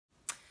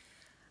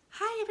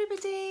Hi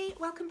everybody,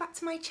 welcome back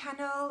to my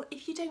channel.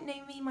 If you don't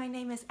know me, my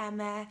name is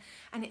Emma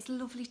and it's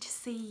lovely to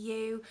see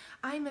you.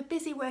 I'm a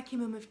busy working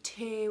mum of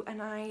two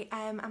and I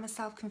am a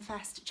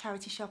self-confessed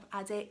charity shop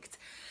addict,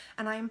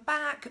 and I'm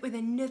back with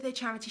another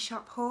charity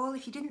shop haul.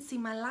 If you didn't see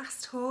my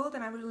last haul,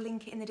 then I will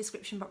link it in the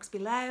description box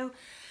below.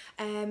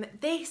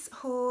 This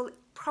haul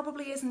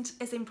probably isn't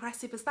as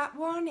impressive as that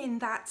one in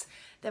that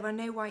there are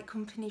no white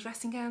company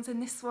dressing gowns in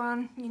this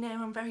one, you know,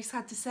 I'm very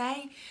sad to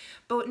say,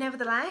 but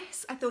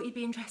nevertheless I thought you'd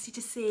be interested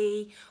to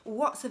see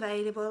what's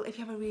available if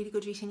you have a really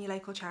good reach in your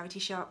local charity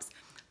shops.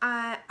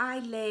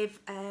 I live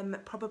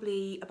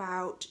probably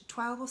about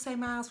 12 or so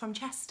miles from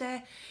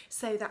Chester,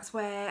 so that's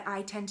where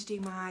I tend to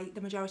do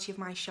the majority of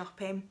my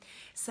shopping.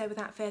 So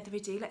without further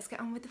ado, let's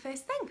get on with the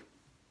first thing.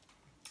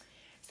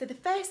 So the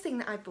first thing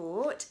that I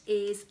bought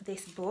is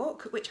this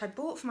book, which I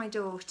bought for my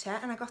daughter,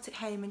 and I got it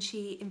home and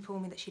she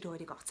informed me that she'd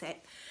already got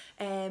it.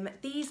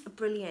 These are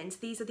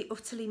brilliant. These are the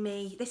Utterly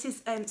Me. This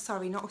is,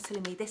 sorry, not Utterly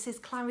Me. This is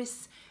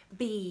Clarice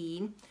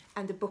Bean,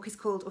 and the book is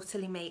called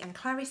Utterly Me. And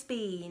Clarice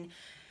Bean,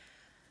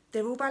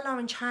 they're all by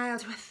Lauren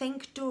Child, who I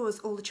think does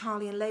all the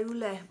Charlie and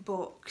Lola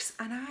books.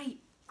 And I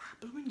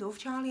blooming love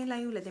Charlie and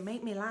Lola. They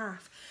make me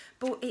laugh.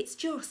 But it's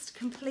just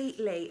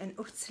completely and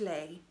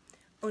utterly...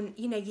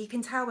 you know, you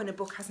can tell when a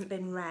book hasn't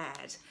been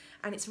read,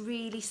 and it's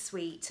really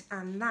sweet,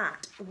 and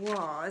that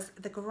was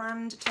the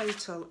grand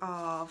total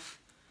of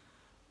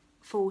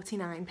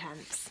 49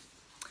 pence.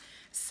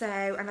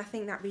 So, and I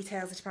think that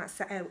retails at about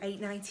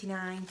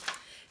 £8.99.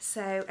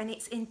 So, and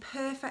it's in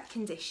perfect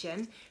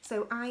condition,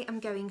 so I am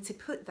going to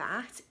put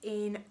that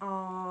in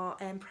our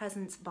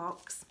presents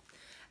box.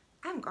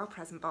 I haven't got a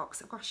present box,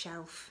 I've got a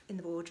shelf in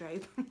the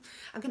wardrobe.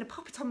 I'm going to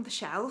pop it on the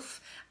shelf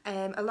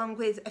along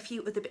with a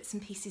few other bits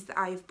and pieces that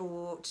I've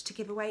bought to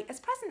give away as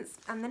presents.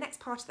 And the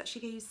next party that she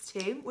goes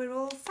to, we're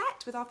all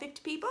set with our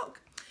 50p book.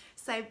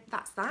 So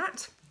that's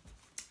that.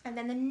 And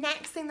then the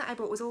next thing that I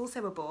bought was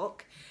also a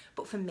book,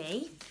 but for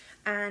me.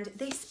 And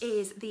this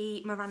is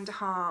the Miranda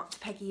Hart,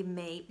 Peggy and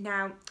Me.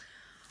 Now,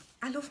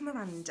 I love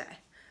Miranda.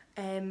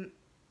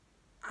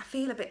 I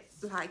feel a bit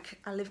like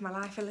I live my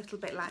life a little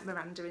bit like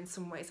Miranda in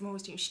some ways. I'm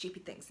always doing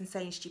stupid things and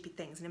saying stupid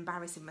things and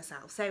embarrassing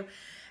myself. So,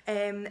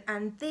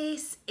 and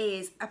this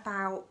is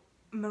about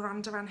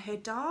Miranda and her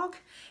dog.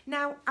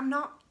 Now,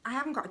 I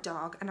haven't got a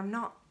dog, and I'm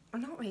not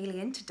really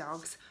into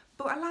dogs,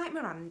 but I like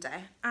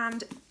Miranda.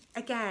 And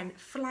again,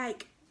 for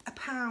like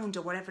 £1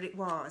 or whatever it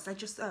was,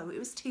 it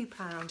was £2,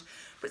 but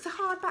it's a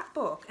hardback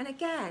book. And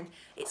again,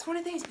 it's one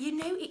of those, you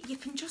know, you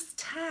can just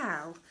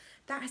tell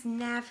that has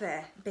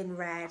never been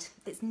read,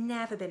 it's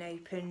never been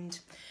opened.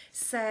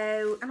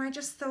 So, and I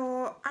just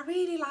thought, I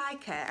really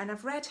like her, and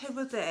I've read her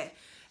other,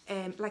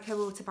 like her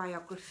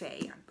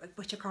autobiography,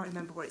 which I can't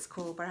remember what it's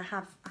called, but I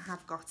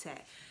have got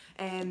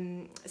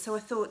it. So I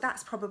thought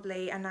that's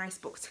probably a nice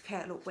book to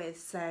curl up with,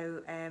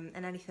 so,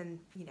 and anything,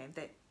 you know,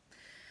 that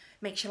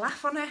makes you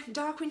laugh on a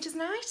dark winter's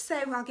night,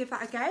 so I'll give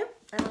that a go,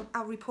 and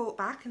I'll report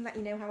back and let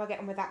you know how I get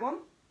on with that one.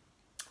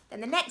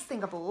 Then the next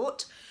thing I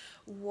bought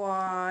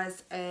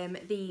was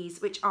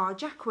these, which are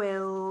Jack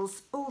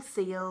Wills All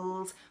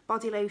Sealed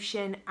body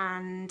lotion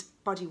and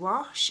body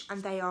wash,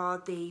 and they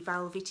are the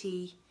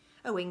velvety,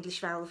 English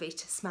velvet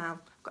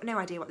smell. I've got no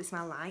idea what they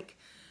smell like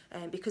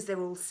because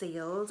they're all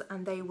sealed,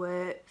 and they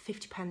were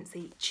 50 pence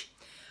each.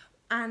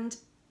 And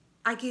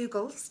I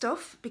Google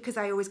stuff because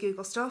I always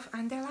Google stuff,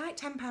 and they're like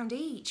 £10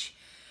 each.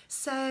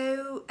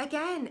 So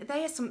again,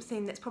 they are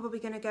something that's probably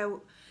going to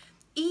go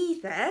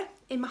either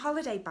in my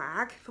holiday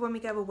bag for when we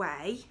go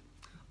away,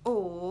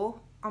 or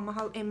on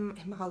my in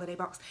my holiday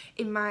box,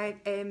 in my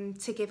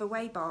to give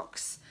away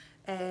box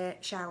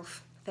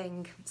shelf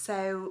thing,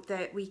 so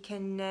that we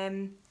can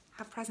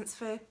have presents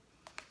for,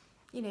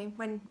 you know,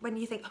 when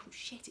you think, oh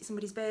shit, it's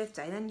somebody's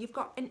birthday, then you've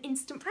got an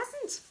instant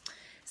present.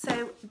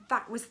 So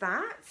that was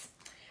that.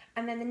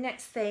 And then the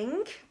next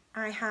thing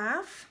I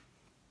have,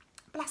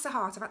 bless her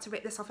heart, I've had to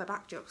rip this off her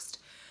back just.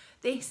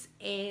 This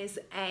is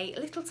a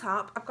little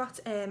top. I've got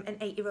an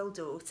 8-year-old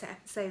daughter.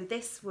 So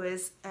this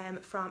was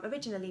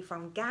originally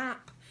from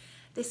Gap.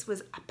 This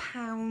was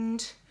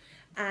 £1,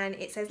 and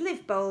it says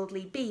live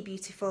boldly, be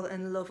beautiful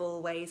and love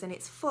always, and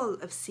it's full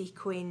of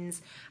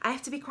sequins. I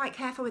have to be quite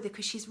careful with her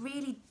because she's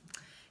really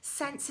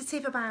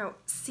sensitive about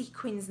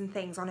sequins and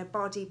things on her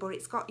body, but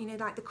it's got, you know,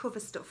 like the cover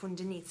stuff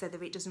underneath so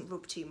that it doesn't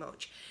rub too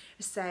much.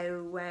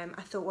 So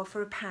I thought, well,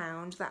 for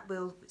 £1 that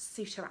will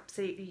suit her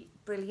absolutely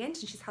brilliant,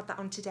 and she's had that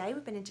on today.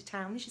 We've been into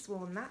town and she's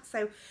worn that,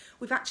 so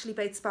we've actually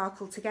both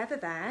sparkled together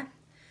there.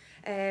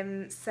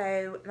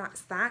 So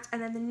that's that.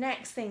 And then the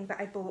next thing that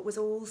I bought was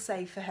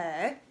also for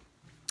her,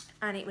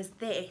 and it was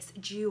this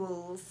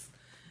Jewels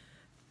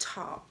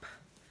top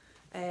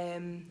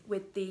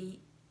with the,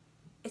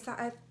 is that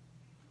a,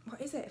 what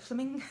is it, a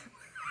flamingo?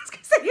 I was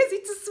going to say, is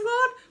it a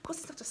swan? Of course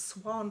it's not a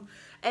swan.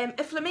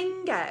 A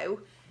flamingo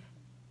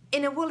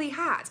in a woolly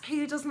hat.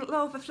 Who doesn't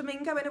love a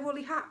flamingo in a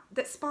woolly hat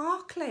that's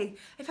sparkly?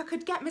 If I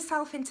could get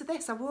myself into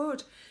this, I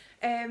would.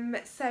 And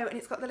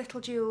it's got the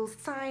little Jewels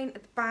sign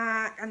at the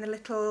back and the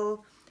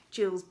little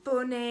Jewels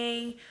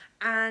bunny,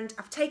 and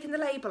I've taken the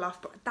label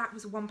off, but that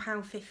was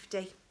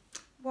 £1.50.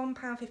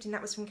 £1.50,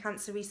 that was from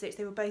Cancer Research.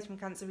 They were both from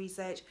Cancer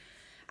Research.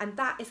 And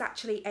that is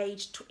actually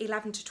aged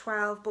 11 to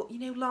 12, but you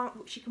know,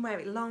 long, she can wear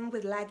it long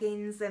with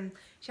leggings, and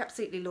she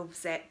absolutely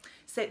loves it.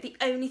 So the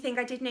only thing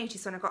I did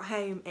notice when I got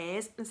home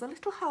is there's a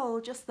little hole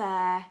just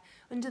there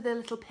under the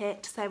little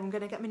pit. So I'm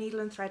going to get my needle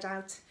and thread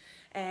out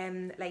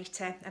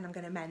later, and I'm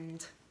going to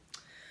mend.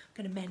 I'm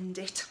going to mend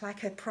it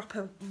like a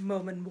proper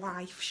mum and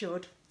wife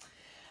should.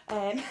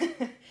 And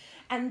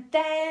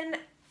then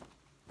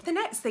the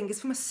next thing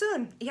is for my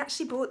son. He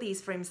actually bought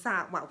these for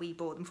himself. Well, we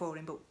bought them for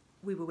him, but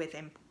we were with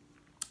him.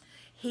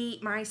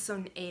 My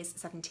son is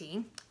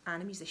 17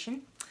 and a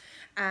musician,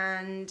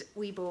 and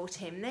we bought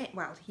him this.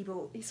 Well,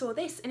 he saw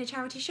this in a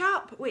charity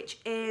shop, which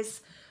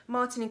is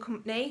Martin and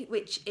Company,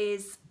 which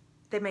is,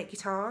 they make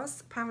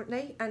guitars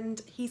apparently,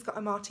 and he's got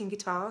a Martin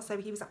guitar, so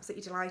he was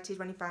absolutely delighted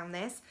when he found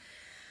this.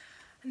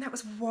 And that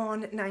was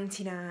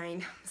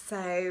 £1.99.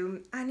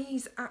 So, and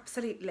he's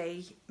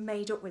absolutely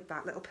made up with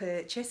that little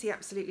purchase. He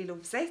absolutely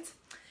loves it.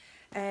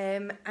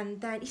 And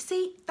then, you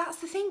see, that's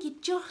the thing,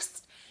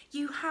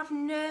 you have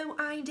no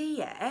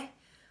idea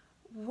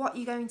what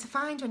you're going to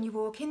find when you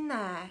walk in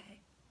there.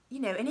 You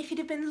know, and if you'd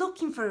have been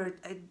looking for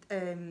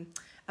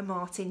a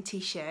Martin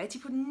t-shirt,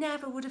 you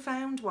never would have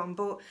found one,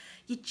 but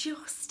you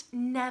just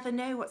never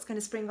know what's going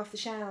to spring off the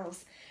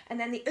shelves. And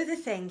then the other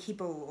thing he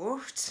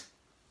bought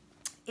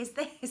is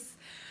this,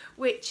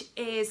 which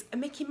is a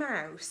Mickey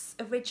Mouse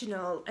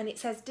original, and it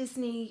says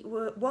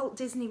Walt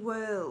Disney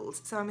World,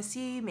 so I'm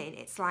assuming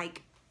it's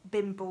like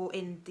been bought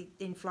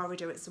in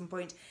Florida at some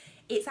point.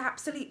 It's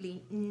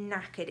absolutely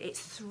knackered,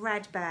 it's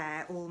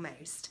threadbare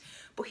almost,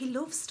 but he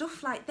loves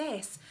stuff like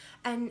this,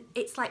 and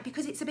it's like,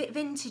 because it's a bit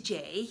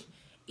vintagey,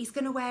 he's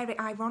going to wear it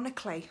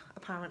ironically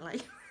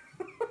apparently.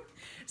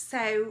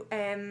 So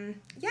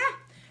yeah,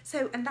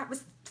 so, and that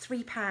was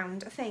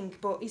 £3 I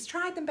think, but he's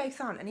tried them both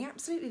on and he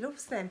absolutely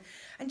loves them.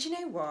 And do you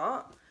know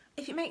what,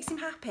 if it makes him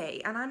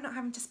happy and I'm not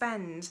having to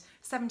spend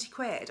 70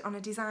 quid on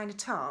a designer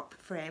top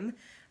for him,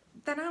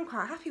 then I'm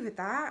quite happy with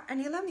that, and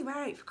he'll only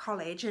wear it for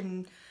college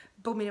and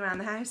bumming around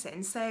the house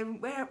in, so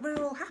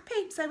we're all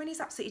happy. So, and he's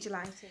absolutely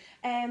delighted.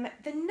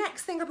 The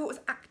next thing I bought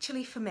was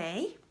actually for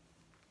me,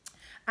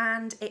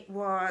 and it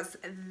was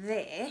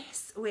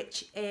this,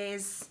 which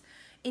is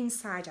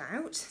inside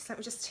out. So let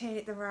me just turn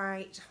it the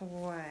right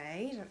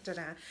way.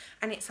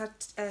 And it's a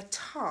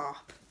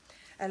top,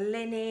 a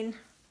linen,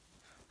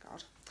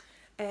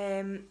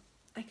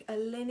 like a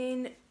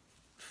linen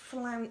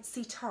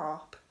flouncy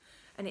top,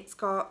 and it's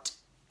got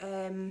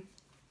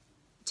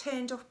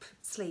turned up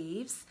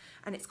sleeves,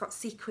 and it's got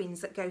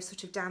sequins that go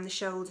sort of down the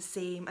shoulder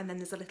seam, and then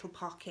there's a little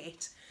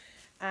pocket,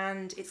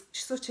 and it's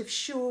sort of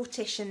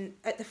shortish and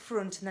at the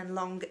front and then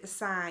long at the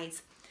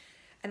sides.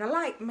 And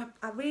I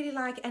really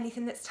like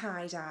anything that's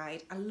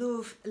tie-dyed. I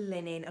love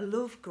linen, I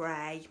love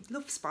grey,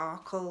 love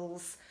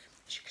sparkles,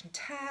 as you can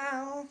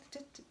tell.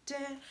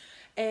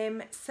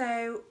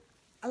 So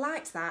I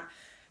liked that.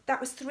 That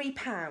was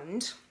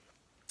 £3.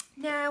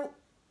 Now,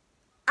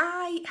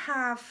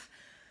 I've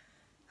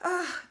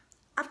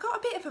got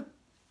a bit of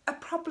a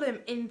problem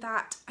in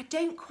that I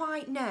don't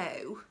quite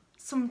know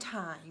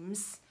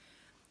sometimes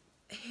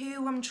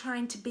who I'm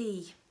trying to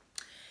be.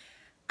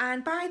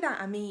 And by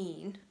that I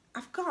mean,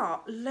 I've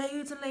got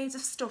loads and loads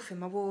of stuff in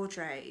my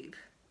wardrobe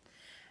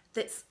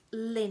that's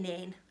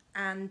linen,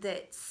 and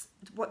that's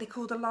what they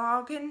call the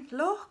Largan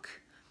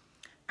look.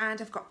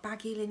 And I've got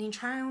baggy linen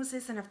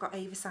trousers, and I've got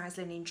oversized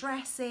linen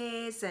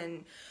dresses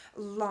and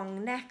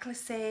long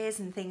necklaces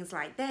and things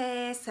like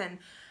this, and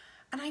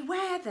I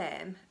wear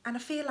them and I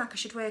feel like I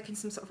should work in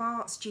some sort of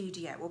art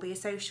studio or be a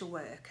social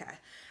worker,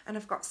 and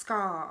I've got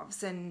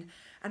scarves and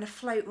I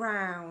float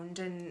round,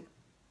 and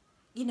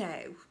you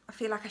know, I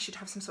feel like I should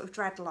have some sort of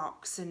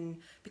dreadlocks and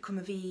become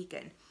a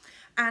vegan.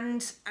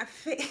 And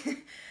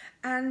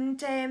and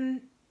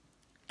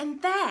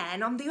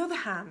then on the other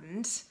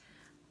hand,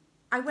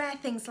 I wear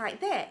things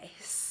like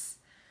this,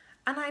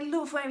 and I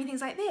love wearing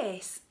things like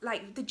this,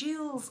 like the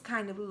Jules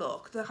kind of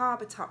look, the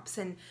harbour tops,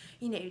 and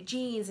you know,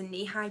 jeans and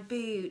knee-high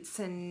boots,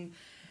 and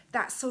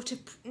that sort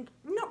of,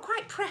 not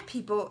quite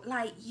preppy, but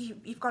like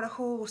you've got a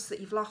horse that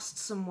you've lost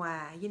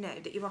somewhere, you know,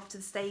 that you're off to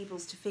the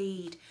stables to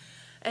feed.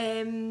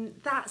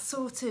 That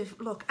sort of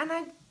look. And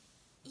I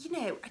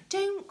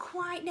don't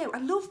quite know. I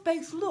love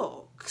both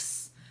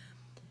looks,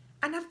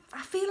 and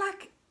I feel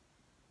like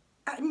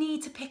I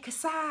need to pick a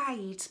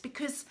side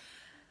because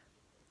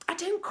I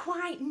don't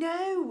quite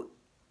know.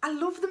 I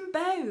love them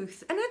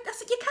both, and I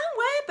said you can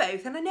wear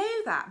both, and I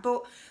know that,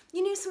 but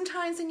you know,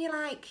 sometimes when you're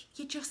like,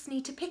 you just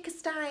need to pick a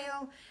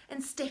style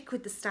and stick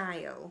with the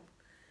style.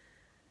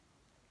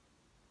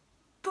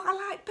 But I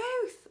like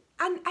both,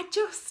 and I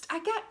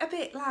get a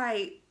bit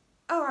like,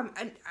 oh,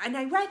 and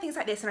I wear things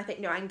like this, and I think,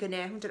 no, I don't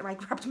know why I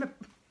grabbed my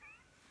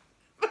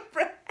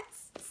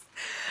breasts.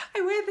 I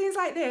wear things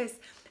like this,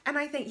 and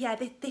I think, yeah,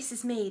 this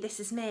is me,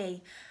 this is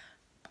me.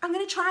 I'm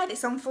going to try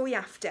this on for you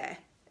after,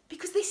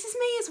 because this is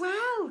me as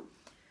well.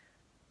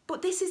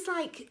 But this is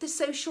like the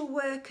social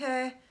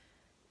worker,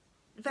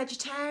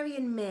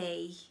 vegetarian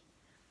me,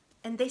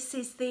 and this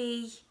is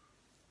the,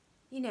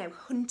 you know,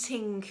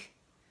 hunting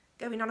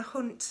going on a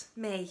hunt,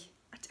 me.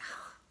 I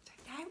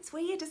don't know, it's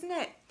weird, isn't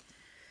it?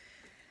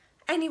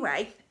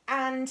 Anyway,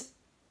 and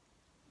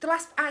the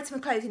last item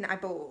of clothing that I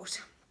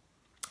bought,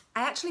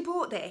 I actually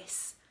bought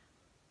this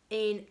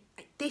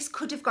this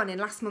could have gone in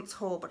last month's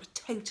haul, but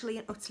I totally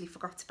and utterly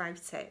forgot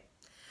about it.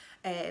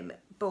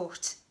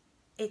 But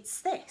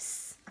it's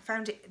this.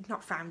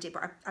 Not found it,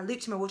 but I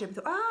looked in my wardrobe and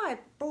thought, oh, I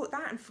bought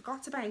that and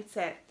forgot about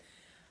it.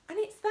 And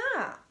it's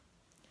that,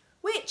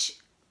 which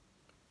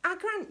I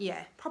grant you,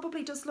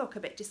 probably does look a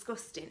bit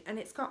disgusting, and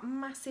it's got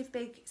massive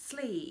big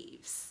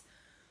sleeves.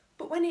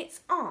 But when it's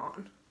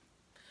on,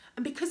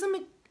 and because I'm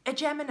a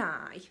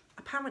Gemini,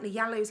 apparently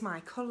yellow's my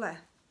colour.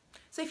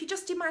 So if you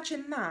just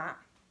imagine that,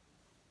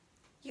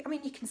 I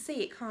mean, you can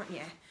see it, can't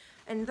you?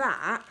 And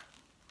that,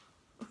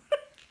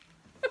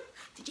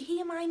 did you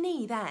hear my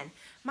knee then?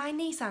 My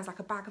knee sounds like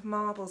a bag of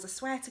marbles. I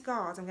swear to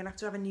God, I'm going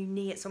to have a new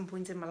knee at some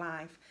point in my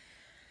life.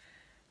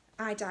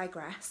 I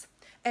digress.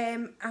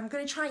 I'm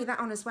going to try that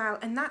on as well,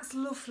 and that's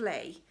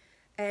lovely.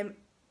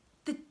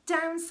 The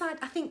downside,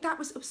 I think that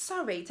was, oh,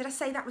 sorry, did I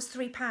say that was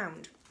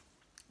 £3?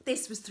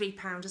 This was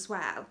 £3 as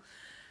well.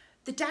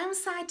 The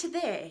downside to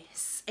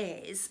this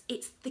is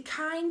it's the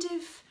kind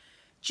of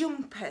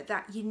jumper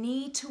that you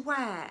need to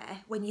wear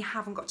when you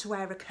haven't got to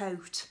wear a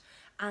coat,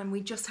 and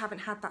we just haven't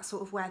had that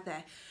sort of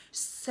weather.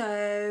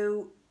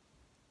 So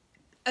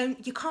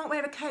you can't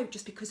wear a coat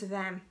just because of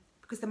them,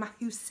 because they're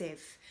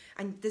massive,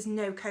 and there's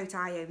no coat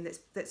I own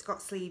that's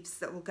got sleeves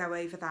that will go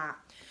over that.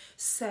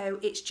 So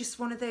it's just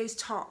one of those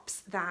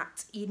tops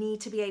that you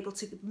need to be able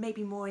to,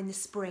 maybe more in the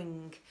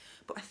spring,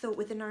 but I thought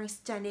with a nice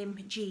denim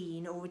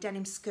jean or a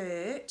denim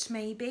skirt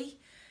maybe,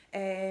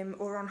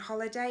 or on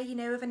holiday, you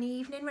know, of an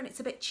evening when it's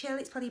a bit chill.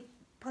 It's probably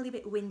a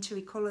bit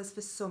wintry colours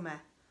for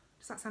summer.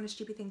 Does that sound a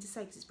stupid thing to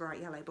say because it's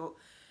bright yellow, but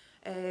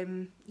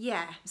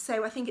yeah,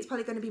 so I think it's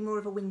probably going to be more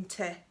of a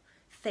winter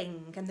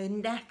thing, and the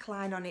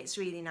neckline on it's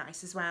really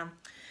nice as well.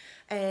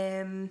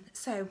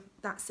 So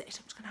that's it.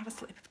 I'm just going to have a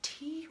sip of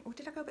tea. Or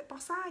did I go a bit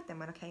boss-eyed then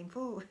when I came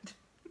forward?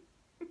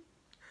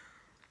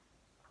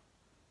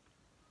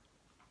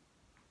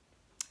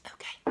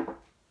 Okay.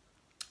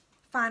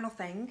 Final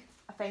thing,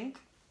 I think.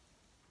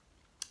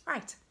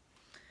 Right.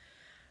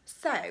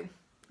 So,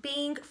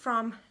 being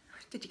from,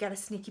 did you get a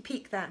sneaky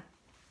peek then?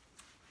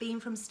 Being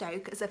from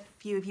Stoke, as a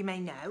few of you may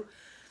know,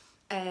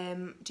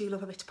 do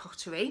love a bit of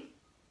pottery.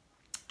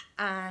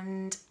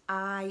 And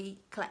I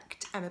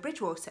collect Emma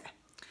Bridgewater.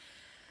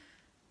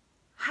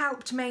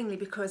 Helped mainly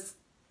because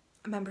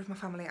a member of my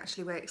family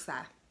actually works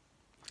there.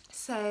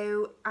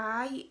 So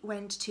I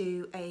went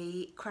to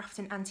a craft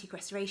and antique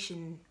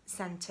restoration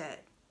centre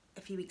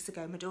a few weeks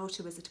ago. My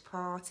daughter was at a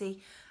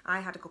party.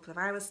 I had a couple of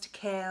hours to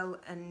kill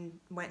and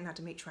went and had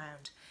a mooch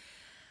round.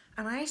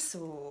 And I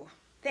saw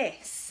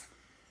this,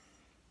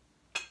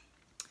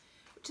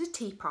 which is a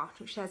teapot,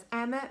 which says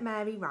Emma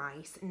Mary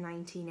Rice in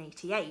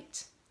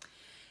 1988.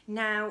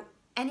 Now,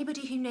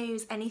 anybody who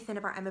knows anything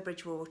about Emma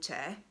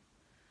Bridgewater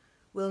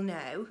will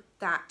know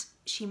that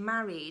she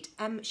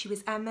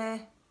was Emma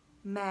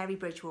Mary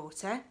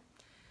Bridgewater,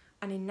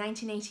 and in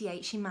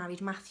 1988 she married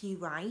Matthew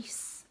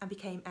Rice and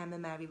became Emma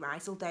Mary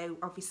Rice, although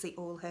obviously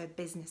all her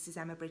business is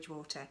Emma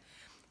Bridgewater,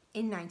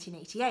 in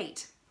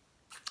 1988.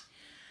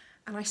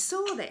 And I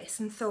saw this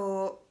and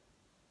thought,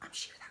 I'm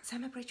sure that's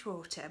Emma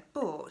Bridgewater,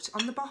 but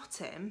on the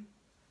bottom,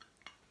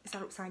 is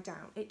that upside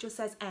down? It just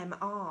says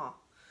MR.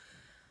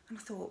 And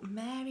I thought,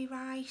 Mary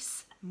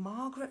Rice,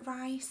 Margaret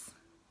Rice?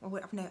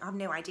 Well, I've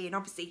no idea. And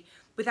obviously,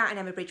 without an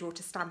Emma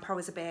Bridgewater stamp, I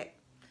was a bit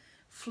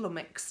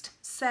flummoxed.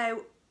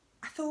 So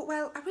I thought,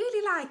 well, I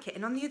really like it.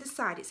 And on the other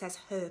side, it says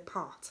her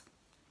pot.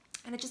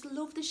 And I just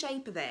love the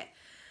shape of it.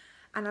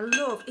 And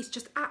it's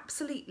just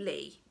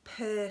absolutely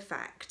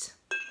perfect.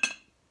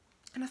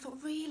 And I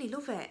thought, really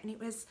love it. And it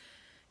was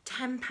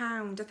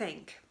 £10, I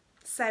think.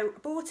 So I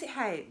bought it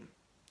home.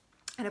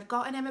 And I've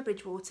got an Emma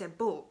Bridgewater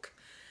book.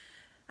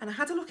 And I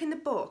had a look in the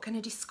book and I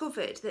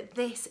discovered that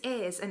this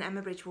is an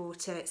Emma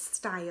Bridgewater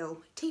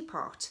style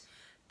teapot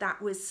that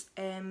was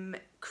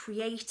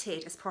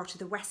created as part of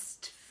the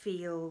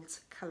Westfield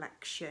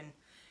collection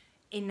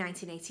in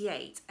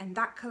 1988. And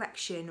that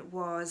collection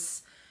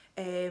was,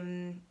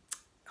 oh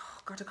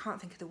God, I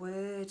can't think of the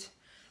word.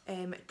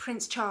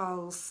 Prince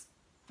Charles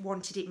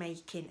wanted it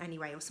making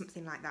anyway, or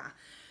something like that.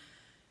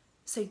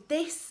 So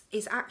this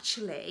is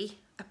actually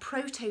a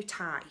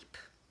prototype.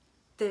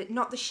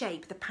 Not the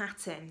shape, the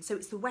pattern. So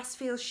it's the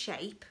Westfield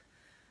shape.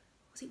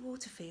 Was it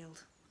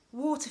Waterfield?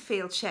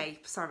 Waterfield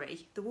shape,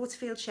 sorry. The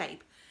Waterfield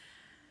shape.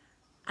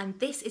 And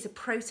this is a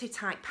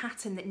prototype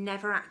pattern that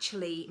never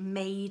actually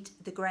made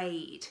the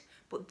grade.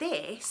 But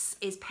this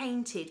is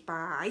painted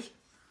by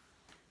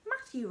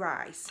Matthew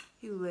Rice,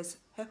 who was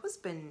her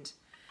husband.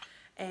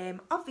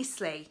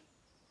 Obviously,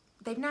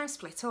 they've now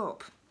split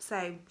up.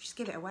 So just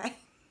give it away.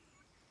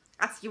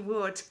 As you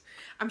would.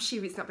 I'm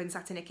sure it's not been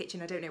sat in a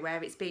kitchen. I don't know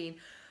where it's been.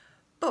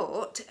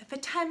 But for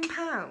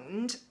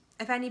 £10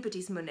 of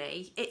anybody's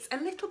money, it's a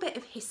little bit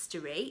of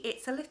history,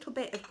 it's a little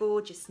bit of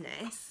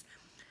gorgeousness,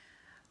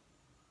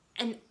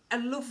 and a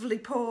lovely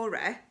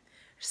pourer.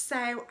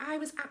 So I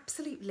was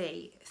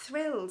absolutely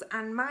thrilled,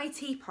 and my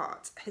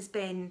teapot has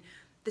been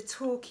the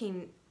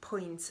talking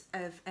point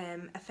of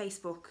a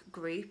Facebook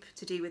group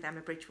to do with Emma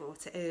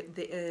Bridgewater,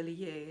 the early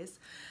years,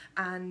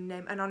 and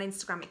on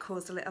Instagram it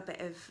caused a little bit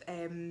of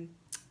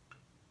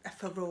a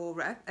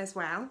furore as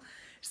well.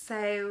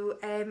 So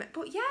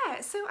but yeah,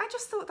 so I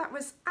just thought that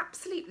was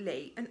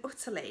absolutely and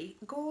utterly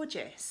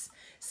gorgeous.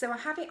 So I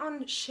have it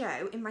on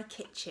show in my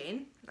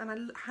kitchen, and I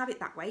have it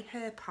that way,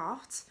 her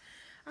pot,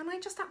 and I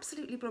just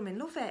absolutely blooming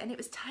love it. And it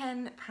was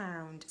 £10,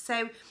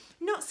 so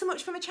not so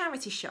much from a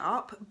charity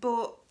shop,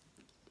 but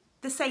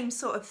the same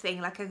sort of thing,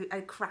 like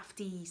a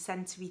crafty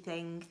centery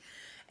thing.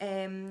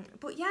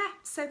 But yeah,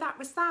 so that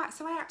was that.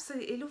 So I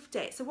absolutely loved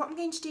it. So what I'm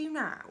going to do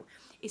now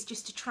is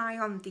just to try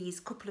on these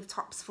couple of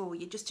tops for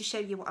you, just to show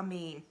you what I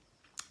mean.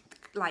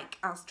 Like,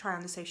 I'll try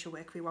on the social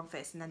workery one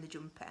first and then the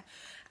jumper,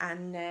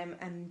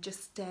 and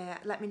just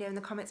let me know in the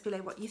comments below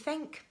what you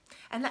think,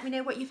 and let me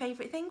know what your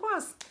favourite thing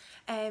was.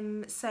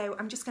 So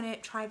I'm just going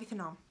to try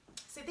everything on.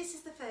 So this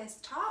is the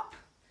first top.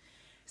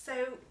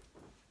 So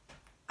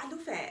I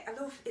love it. I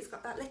love it's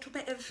got that little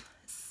bit of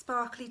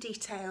sparkly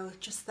detail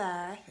just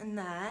there and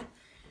there,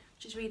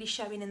 which is really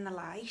showing in the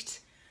light.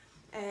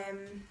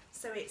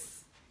 So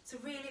it's a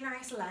really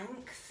nice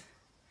length,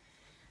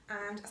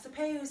 and I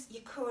suppose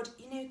you could,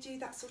 you know, do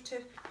that sort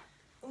of,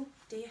 oh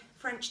dear,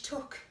 French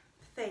tuck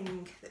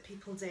thing that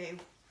people do,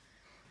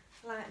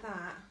 like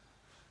that.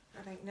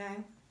 I don't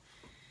know.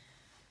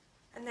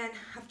 And then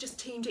I've just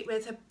teamed it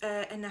with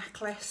a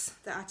necklace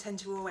that I tend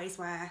to always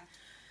wear.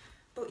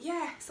 But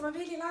yeah, so I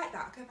really like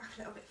that. I'll go back a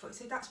little bit for you.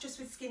 So that's just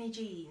with skinny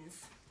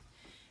jeans.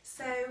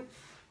 So,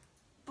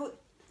 but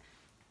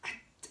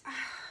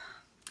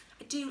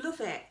I do love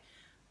it,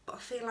 but I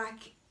feel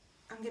like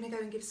I'm going to go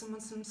and give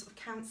someone some sort of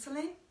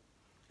counselling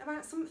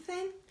about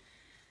something.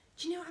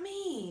 Do you know what I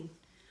mean?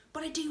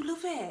 But I do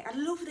love it. I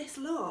love this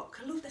look.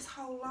 I love this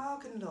whole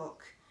Largan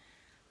look.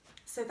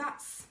 So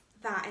that's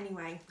that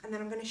anyway. And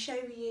then I'm going to show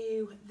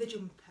you the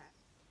jumper.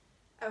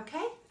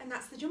 Okay, and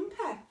that's the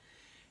jumper.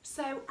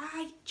 So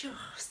I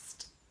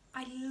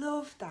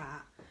love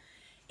that.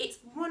 It's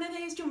one of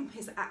those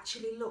jumpers that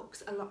actually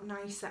looks a lot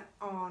nicer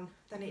on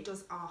than it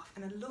does off,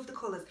 and I love the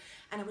colours,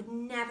 and I would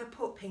never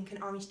put pink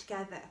and orange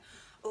together,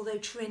 although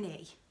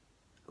Trini,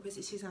 or is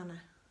it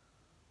Susanna,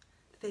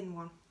 the thin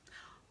one,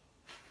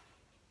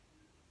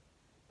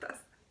 that's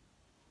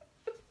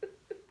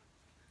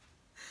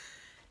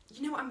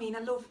you know what I mean, I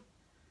love,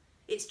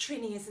 it's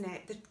Trini, isn't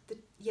it,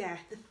 yeah,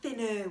 the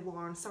thinner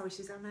one, sorry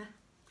Susanna,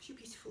 you're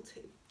beautiful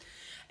too.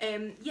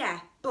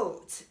 Yeah,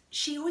 but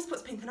she always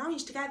puts pink and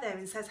orange together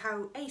and says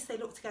how ace they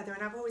look together,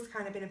 and I've always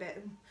kind of been a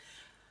bit,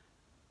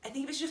 I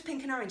think if it's just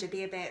pink and orange I'd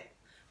be a bit,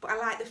 but I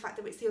like the fact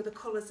that it's the other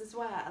colours as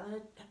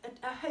well, and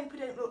I hope I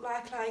don't look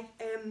like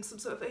some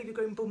sort of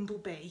overgrown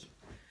bumblebee.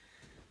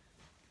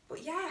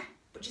 But yeah,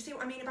 but you see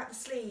what I mean about the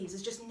sleeves,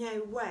 there's just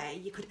no way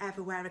you could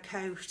ever wear a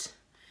coat,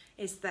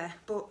 is there?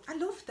 But I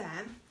love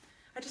them.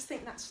 I just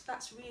think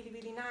that's really,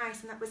 really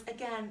nice, and that was,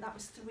 again, that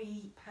was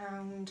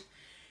 £3.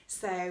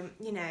 So,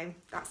 you know,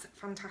 that's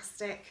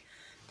fantastic.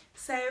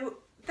 So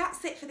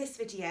that's it for this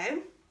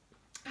video.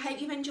 I hope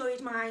you've enjoyed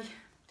my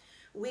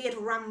weird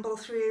ramble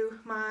through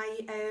my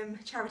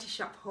charity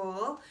shop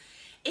haul.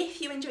 If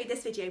you enjoyed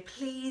this video,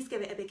 please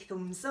give it a big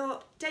thumbs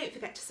up. Don't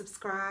forget to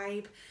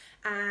subscribe,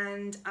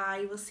 and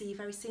I will see you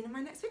very soon in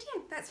my next video.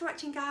 Thanks for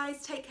watching,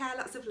 guys. Take care,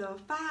 lots of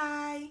love.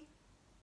 Bye.